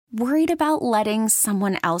Worried about letting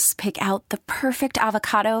someone else pick out the perfect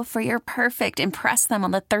avocado for your perfect impress them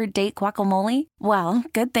on the third date guacamole? Well,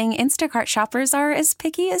 good thing Instacart shoppers are as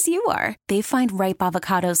picky as you are. They find ripe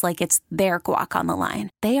avocados like it's their guac on the line.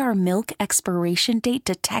 They are milk expiration date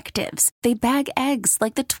detectives. They bag eggs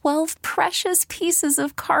like the 12 precious pieces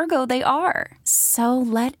of cargo they are. So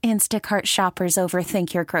let Instacart shoppers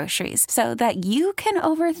overthink your groceries so that you can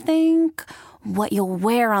overthink what you'll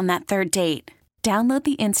wear on that third date. Download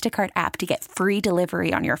the Instacart app to get free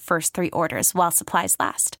delivery on your first 3 orders while supplies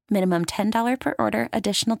last. Minimum $10 per order.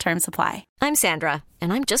 Additional terms apply. I'm Sandra,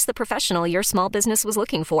 and I'm just the professional your small business was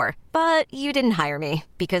looking for. But you didn't hire me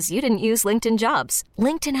because you didn't use LinkedIn Jobs.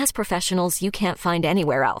 LinkedIn has professionals you can't find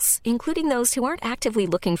anywhere else, including those who aren't actively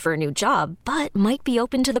looking for a new job, but might be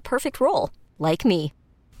open to the perfect role, like me.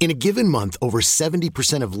 In a given month, over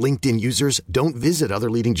 70% of LinkedIn users don't visit other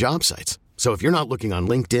leading job sites. So if you're not looking on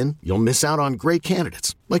LinkedIn, you'll miss out on great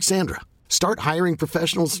candidates like Sandra. Start hiring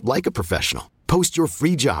professionals like a professional. Post your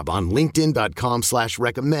free job on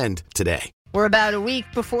linkedin.com/recommend today. We're about a week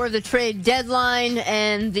before the trade deadline,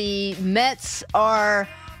 and the Mets are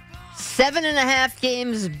 7.5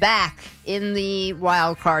 games back in the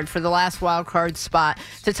wild card for the last wild card spot.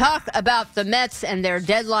 To talk about the Mets and their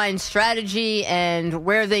deadline strategy and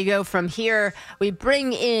where they go from here, we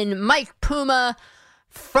bring in Mike Puma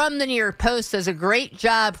from the New York Post. Does a great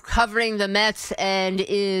job covering the Mets and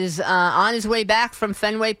is on his way back from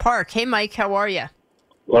Fenway Park. Hey, Mike, how are you?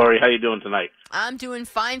 Laurie, how you doing tonight? I'm doing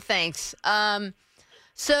fine, thanks.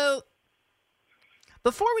 So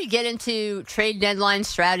before we get into trade deadline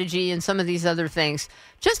strategy and some of these other things,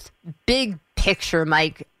 just big picture,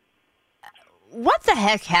 Mike, what the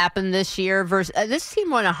heck happened this year? This team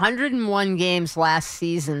won 101 games last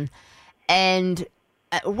season, and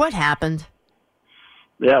what happened?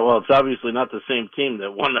 Yeah, well, it's obviously not the same team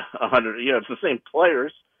that won 100. It's the same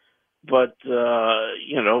players, but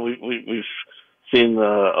we've seen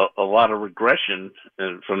a lot of regression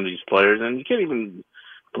from these players, and you can't even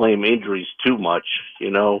blame injuries too much.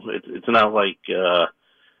 It's not like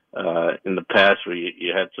in the past where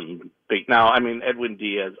you had some big. Now, I mean, Edwin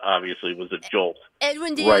Diaz obviously was a jolt.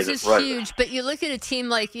 Edwin Diaz is huge, but you look at a team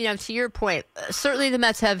like, to your point, certainly the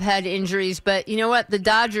Mets have had injuries, but you know what? The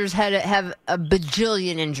Dodgers have a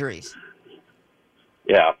bajillion injuries.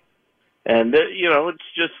 Yeah. And, it's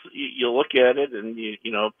just, you look at it and,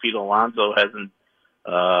 Pete Alonso hasn't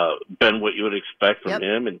been what you would expect from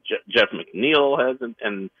him, and Jeff McNeil hasn't,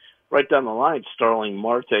 and right down the line, Starling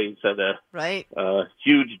Marte's had a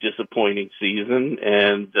huge disappointing season,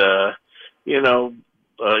 and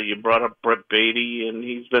you brought up Brett Beatty, and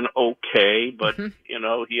he's been okay, but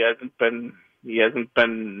he hasn't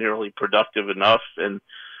been nearly productive enough, and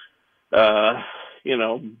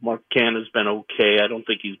Mark Canha's been okay. I don't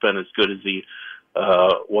think he's been as good as he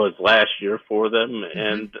was last year for them,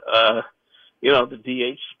 and the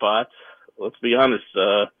DH spot. Let's be honest.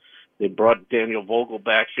 They brought Daniel Vogel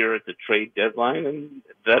back here at the trade deadline, and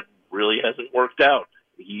that really hasn't worked out.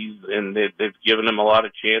 They've given him a lot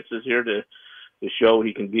of chances here to show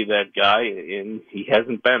he can be that guy, and he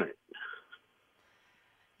hasn't been it.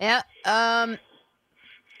 Yeah. All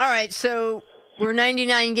right, so we're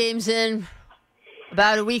 99 games in,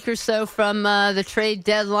 about a week or so from the trade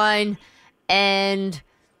deadline, and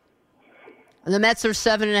the Mets are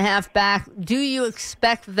 7.5 back. Do you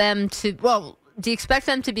expect them to? Well, do you expect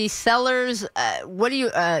them to be sellers? What do you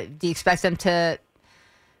expect them to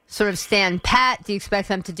sort of stand pat? Do you expect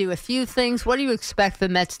them to do a few things? What do you expect the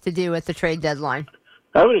Mets to do at the trade deadline?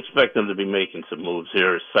 I would expect them to be making some moves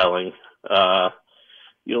here, selling.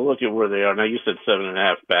 Look at where they are now. You said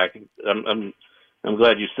 7.5 back. I'm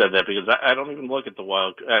glad you said that, because I don't even look at the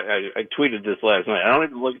wild. I tweeted this last night. I don't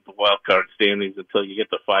even look at the wild card standings until you get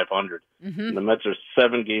to 500. Mm-hmm. The Mets are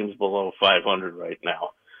 7 games below 500 right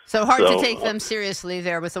now. So hard to take them seriously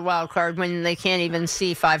there with the wild card when they can't even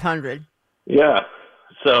see 500. Yeah.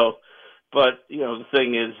 So, but the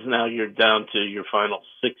thing is, now you're down to your final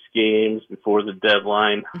 6 games before the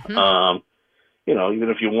deadline. Mm-hmm. Even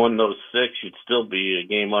if you won those 6, you'd still be a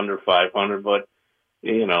game under 500. But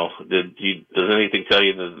does anything tell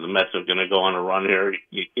you that the Mets are going to go on a run here?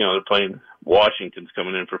 They're playing Washington's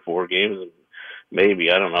coming in for 4 games, and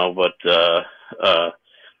maybe, I don't know, but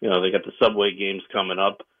they got the Subway games coming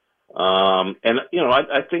up, I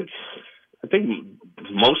think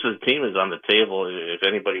most of the team is on the table if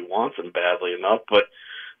anybody wants them badly enough. But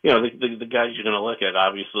the guys you're going to look at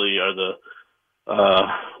obviously are the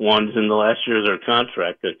ones in the last year of their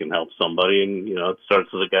contract that can help somebody, and it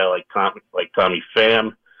starts with a guy like Tommy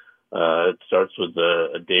Pham. It starts with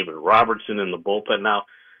a David Robertson in the bullpen. Now,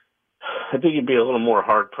 I think you'd be a little more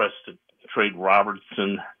hard pressed to trade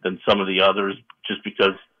Robertson than some of the others, just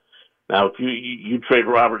because now if you trade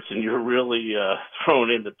Robertson, you're really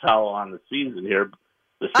throwing in the towel on the season here.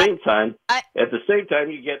 At the same time,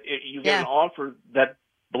 you get an offer that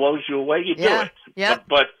blows you away. You do it. Yeah.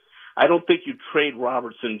 But I don't think you trade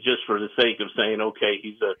Robertson just for the sake of saying, okay,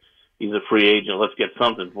 he's a free agent, let's get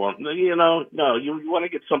something for him. No, you want to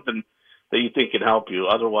get something that you think can help you.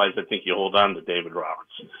 Otherwise, I think you hold on to David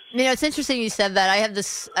Robertson. It's interesting you said that. I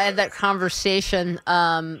had that conversation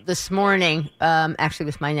this morning, actually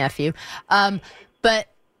with my nephew. But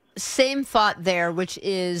same thought there, which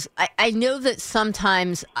is I know that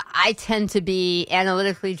sometimes I tend to be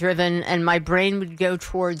analytically driven, and my brain would go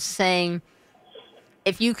towards saying,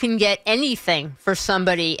 if you can get anything for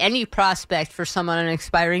somebody, any prospect for someone on an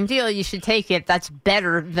expiring deal, you should take it. That's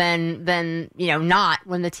better than not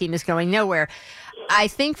when the team is going nowhere. I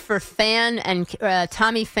think for Fan and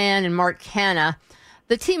Tommy Fan and Mark Canha,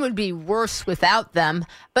 the team would be worse without them,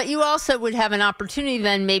 but you also would have an opportunity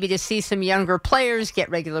then maybe to see some younger players get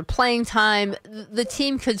regular playing time. The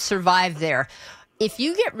team could survive there. If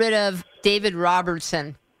you get rid of David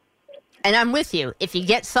Robertson, and I'm with you, if you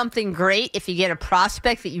get something great, if you get a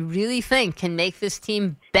prospect that you really think can make this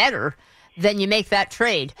team better, then you make that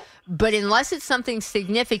trade. But unless it's something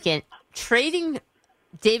significant, trading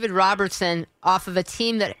David Robertson off of a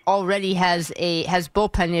team that already has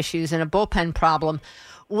bullpen issues and a bullpen problem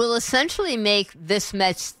will essentially make this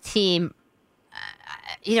Mets team,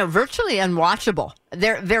 virtually unwatchable.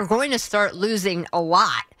 They're going to start losing a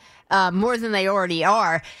lot. More than they already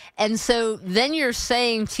are. And so then you're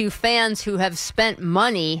saying to fans who have spent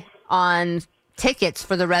money on tickets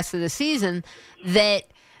for the rest of the season that,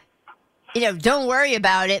 don't worry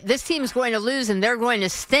about it. This team's going to lose and they're going to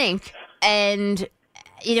stink. And,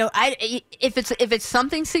 if it's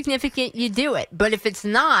something significant, you do it. But if it's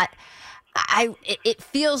not, it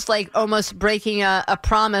feels like almost breaking a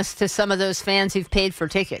promise to some of those fans who've paid for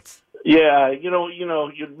tickets. Yeah, you'd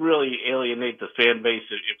really alienate the fan base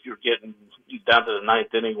if you're getting down to the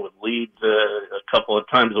ninth inning with leads a couple of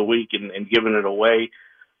times a week and giving it away.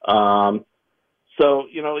 So,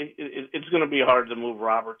 it's going to be hard to move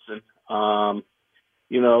Robertson. But,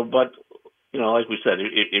 like we said,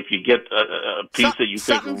 if you get a piece that you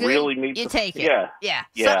think really needs you take it. Yeah.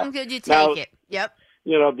 Something good, you take it. Yep.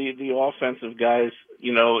 The offensive guys,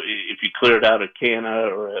 if you cleared out a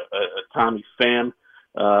Canha or a Tommy Pham,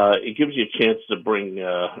 it gives you a chance to bring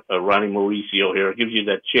a Ronnie Mauricio here. It gives you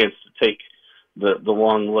that chance to take the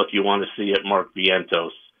long look you want to see at Mark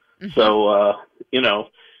Vientos. Mm-hmm. So,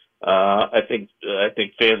 I think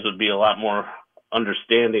fans would be a lot more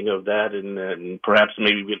understanding of that and perhaps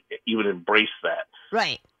maybe even embrace that.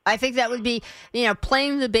 Right. I think that would be,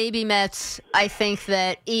 playing the baby Mets. I think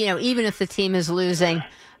that, even if the team is losing,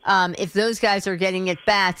 if those guys are getting at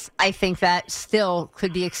bats, I think that still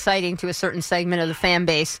could be exciting to a certain segment of the fan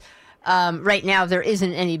base. Right now, there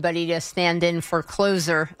isn't anybody to stand in for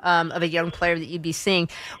closer of a young player that you'd be seeing.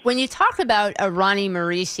 When you talk about a Ronnie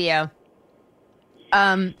Mauricio,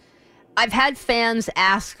 I've had fans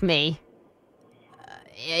ask me,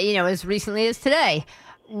 as recently as today,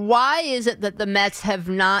 why is it that the Mets have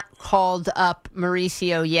not called up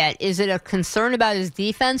Mauricio yet? Is it a concern about his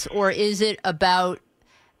defense, or is it about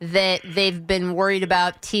that they've been worried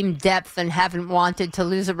about team depth and haven't wanted to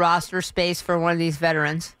lose a roster space for one of these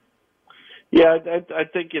veterans? Yeah, I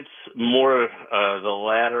think it's more the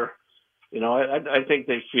latter. I think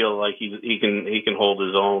they feel like he can hold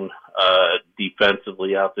his own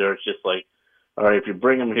defensively out there. It's just like, all right, if you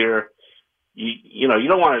bring him here, you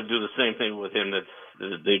don't want to do the same thing with him that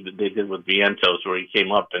they did with Vientos, where he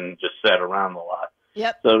came up and just sat around a lot.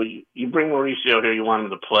 Yep. So you bring Mauricio here, you want him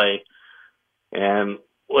to play, and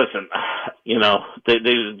listen, I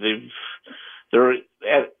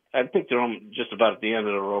think they're just about at the end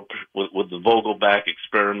of the rope with the Vogelback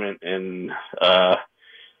experiment, and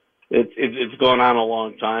it's going on a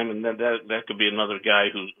long time, and that could be another guy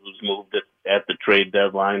who's moved at the trade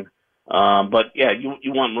deadline. But yeah,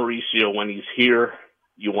 you want Mauricio when he's here,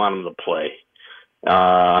 you want him to play.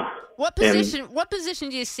 What position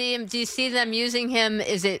do you see him? Do you see them using him?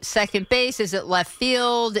 Is it second base? Is it left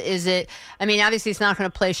field? Obviously he's not going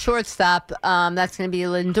to play shortstop. That's going to be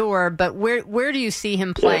Lindor. But where do you see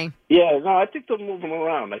him playing? Yeah, no, I think they'll move him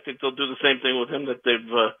around. I think they'll do the same thing with him that they've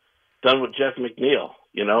done with Jeff McNeil.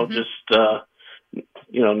 Mm-hmm. Just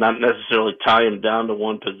not necessarily tie him down to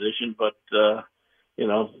one position, but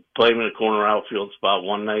play him in a corner outfield spot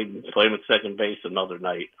one night and play him at second base another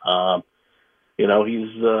night.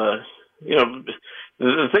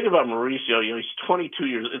 the thing about Mauricio, he's 22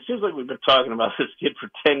 years. It seems like we've been talking about this kid for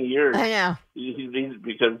 10 years. I know.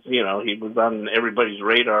 Because, he was on everybody's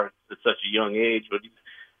radar at such a young age, but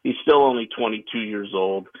he's still only 22 years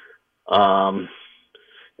old. And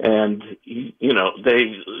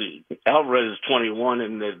Alvarez is 21,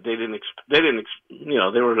 and they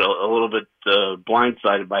were a little bit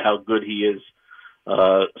blindsided by how good he is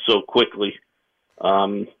so quickly.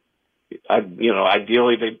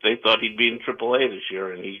 Ideally they thought he'd be in AAA this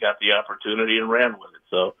year, and he got the opportunity and ran with it.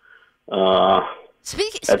 So,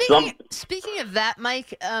 speaking of that,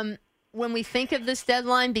 Mike, when we think of this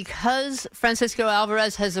deadline, because Francisco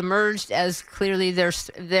Alvarez has emerged as clearly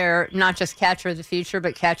they're not just catcher of the future,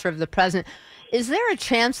 but catcher of the present, is there a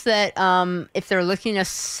chance that if they're looking to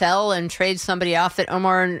sell and trade somebody off, that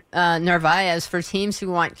Omar Narvaez, for teams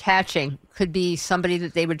who want catching, could be somebody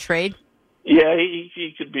that they would trade? Yeah,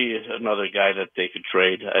 he could be another guy that they could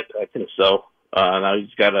trade. I think so. Now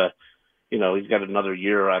he's got another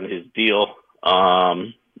year on his deal.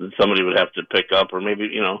 Somebody would have to pick up, or maybe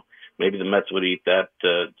the Mets would eat that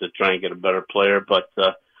to try and get a better player. But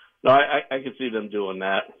no, I could see them doing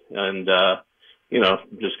that, and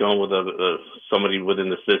just going with somebody within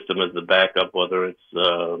the system as the backup, whether it's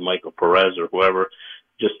Michael Perez or whoever,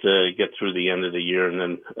 just to get through the end of the year and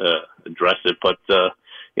then address it. But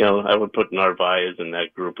I would put Narvaez in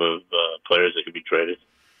that group of players that could be traded.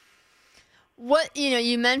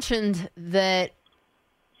 You mentioned that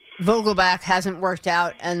Vogelbach hasn't worked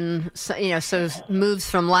out, and so moves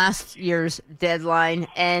from last year's deadline,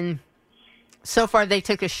 and so far they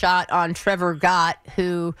took a shot on Trevor Gott,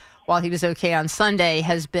 who, while he was okay on Sunday,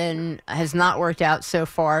 has not worked out so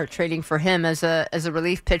far, trading for him as a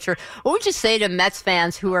relief pitcher. What would you say to Mets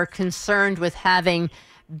fans who are concerned with having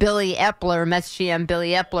Billy Epler, Mets GM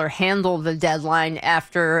Billy Epler, handle the deadline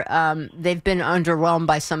after they've been underwhelmed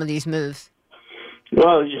by some of these moves?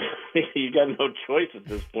 Well, you got no choice at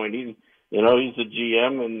this point. He's the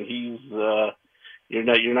GM, and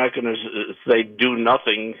you're not going to say do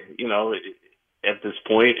nothing, at this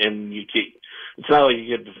point. And it's not like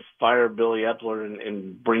you could fire Billy Epler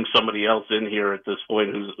and bring somebody else in here at this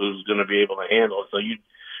point who's going to be able to handle it. So you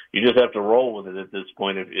just have to roll with it at this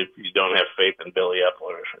point if you don't have faith in Billy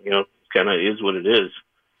Epler. Kind of is what it is.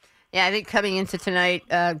 Yeah, I think coming into tonight,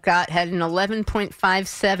 Gott had an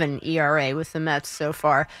 11.57 ERA with the Mets so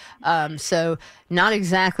far. So not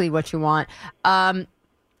exactly what you want.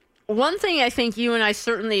 One thing I think you and I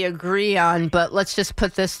certainly agree on, but let's just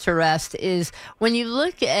put this to rest, is when you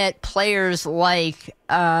look at players like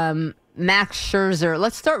Max Scherzer.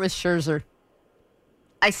 Let's start with Scherzer.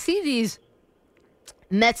 I see these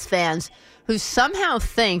Mets fans who somehow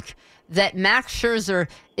think that Max Scherzer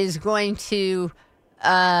is going to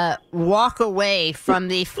walk away from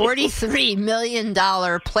the $43 million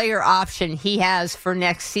player option he has for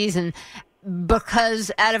next season because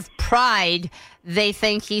out of pride they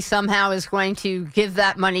think he somehow is going to give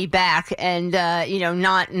that money back and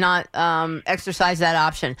not exercise that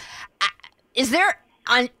option. Is there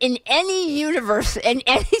in any universe, in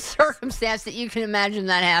any circumstance, that you can imagine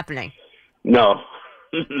that happening? No,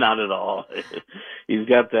 not at all. He's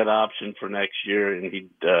got that option for next year, and he'd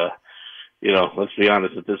let's be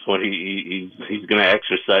honest, at this point, he's going to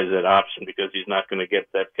exercise that option because he's not going to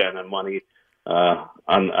get that kind of money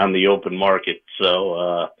on the open market.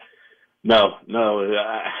 So, no,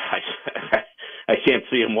 I can't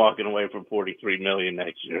see him walking away from $43 million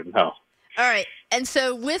next year. No. All right, and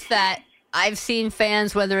so with that, I've seen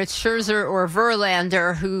fans, whether it's Scherzer or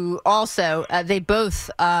Verlander, who also they both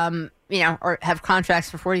have contracts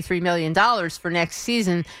for $43 million for next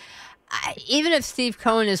season. Even if Steve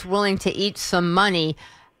Cohen is willing to eat some money,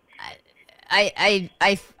 I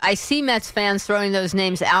see Mets fans throwing those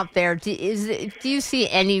names out there. Do you see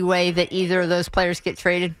any way that either of those players get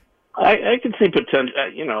traded? I could see potential.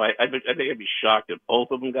 I think I'd be shocked if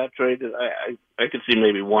both of them got traded. I could see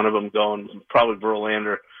maybe one of them going. Probably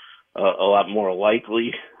Verlander, a lot more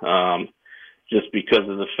likely, just because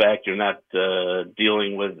of the fact you're not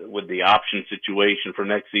dealing with the option situation for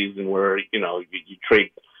next season, where you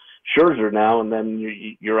trade Scherzer now, and then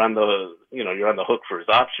you're on the hook for his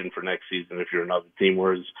option for next season if you're another team.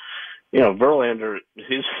 Whereas, Verlander,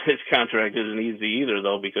 his contract isn't easy either,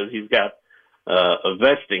 though, because he's got a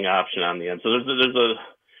vesting option on the end. So there's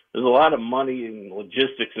a lot of money and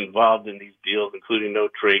logistics involved in these deals, including no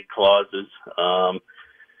trade clauses.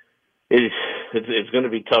 It's going to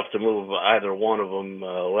be tough to move either one of them,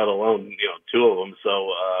 let alone two of them.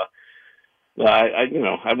 So.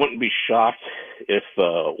 I wouldn't be shocked if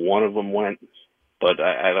one of them went, but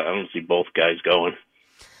I don't see both guys going.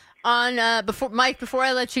 before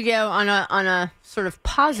I let you go, on a sort of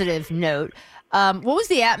positive note, what was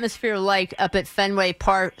the atmosphere like up at Fenway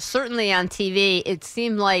Park? Certainly on TV, it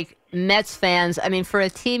seemed like Mets fans, I mean, for a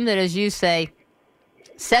team that, as you say,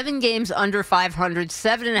 7 games under 500,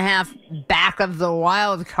 7.5 back of the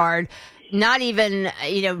wild card, not even,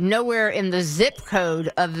 nowhere in the zip code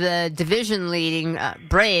of the division leading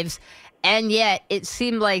Braves. And yet it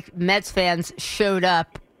seemed like Mets fans showed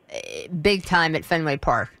up big time at Fenway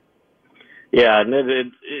Park. Yeah, and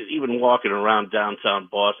even walking around downtown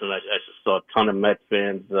Boston, I just saw a ton of Mets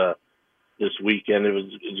fans this weekend. It was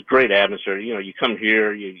a great atmosphere. You come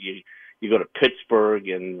here, you go to Pittsburgh,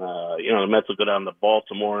 and the Mets will go down to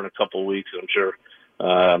Baltimore in a couple of weeks. I'm sure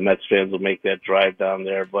Mets fans will make that drive down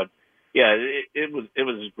there. But yeah, it was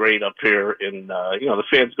great up here, and the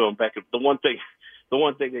fans going back. The one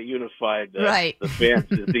thing that unified the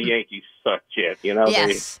fans is the Yankees suck chant.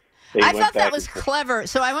 Yes. I thought that was clever.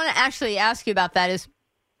 So I want to actually ask you about that.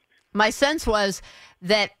 My sense was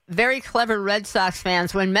that very clever Red Sox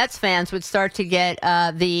fans, when Mets fans would start to get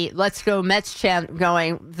the "Let's Go Mets" chant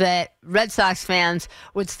going, that Red Sox fans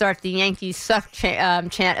would start the Yankees suck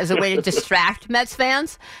chant as a way to distract Mets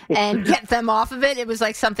fans and get them off of it. It was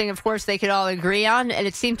like something, of course, they could all agree on, and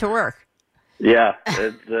it seemed to work. Yeah,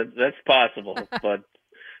 that's possible. But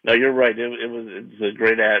no, you're right. It's a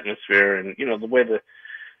great atmosphere, and the way the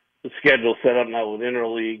schedule set up now with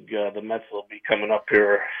Interleague, the Mets will be coming up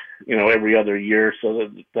here, every other year, so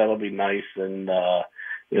that'll be nice. And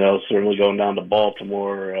certainly going down to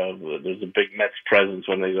Baltimore, there's a big Mets presence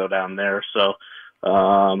when they go down there, so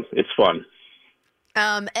it's fun.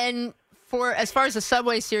 And as far as the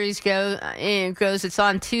Subway Series goes, it's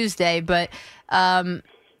on Tuesday, but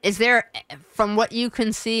is there, from what you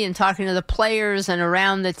can see and talking to the players and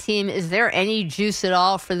around the team, is there any juice at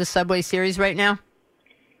all for the Subway Series right now?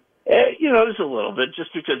 There's a little bit,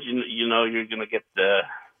 just because you're going to get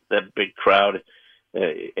that big crowd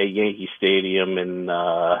at Yankee Stadium, and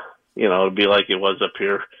it'll be like it was up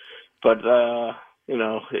here. But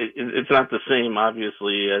it's not the same,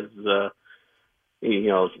 obviously, as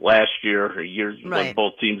last year or years when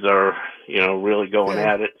both teams are really going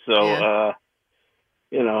at it. So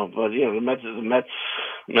the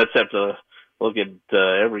Mets have to look at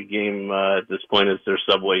every game at this point as their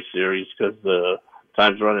Subway Series, because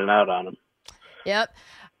time's running out on them. Yep.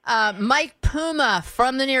 Mike Puma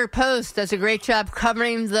from the New York Post does a great job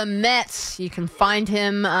covering the Mets. You can find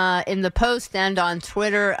him in the Post and on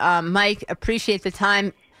Twitter. Mike, appreciate the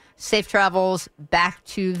time. Safe travels back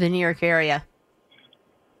to the New York area.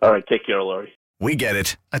 All right. Take care, Laurie. We get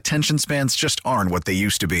it. Attention spans just aren't what they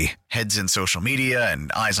used to be. Heads in social media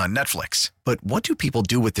and eyes on Netflix. But what do people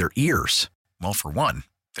do with their ears? Well, for one,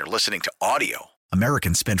 they're listening to audio.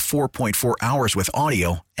 Americans spend 4.4 hours with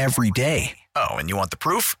audio every day. Oh, and you want the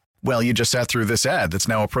proof? Well, you just sat through this ad that's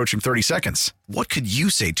now approaching 30 seconds. What could you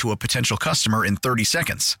say to a potential customer in 30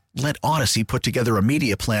 seconds? Let Odyssey put together a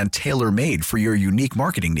media plan tailor-made for your unique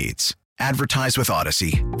marketing needs. Advertise with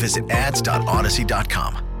Odyssey. Visit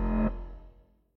ads.odyssey.com.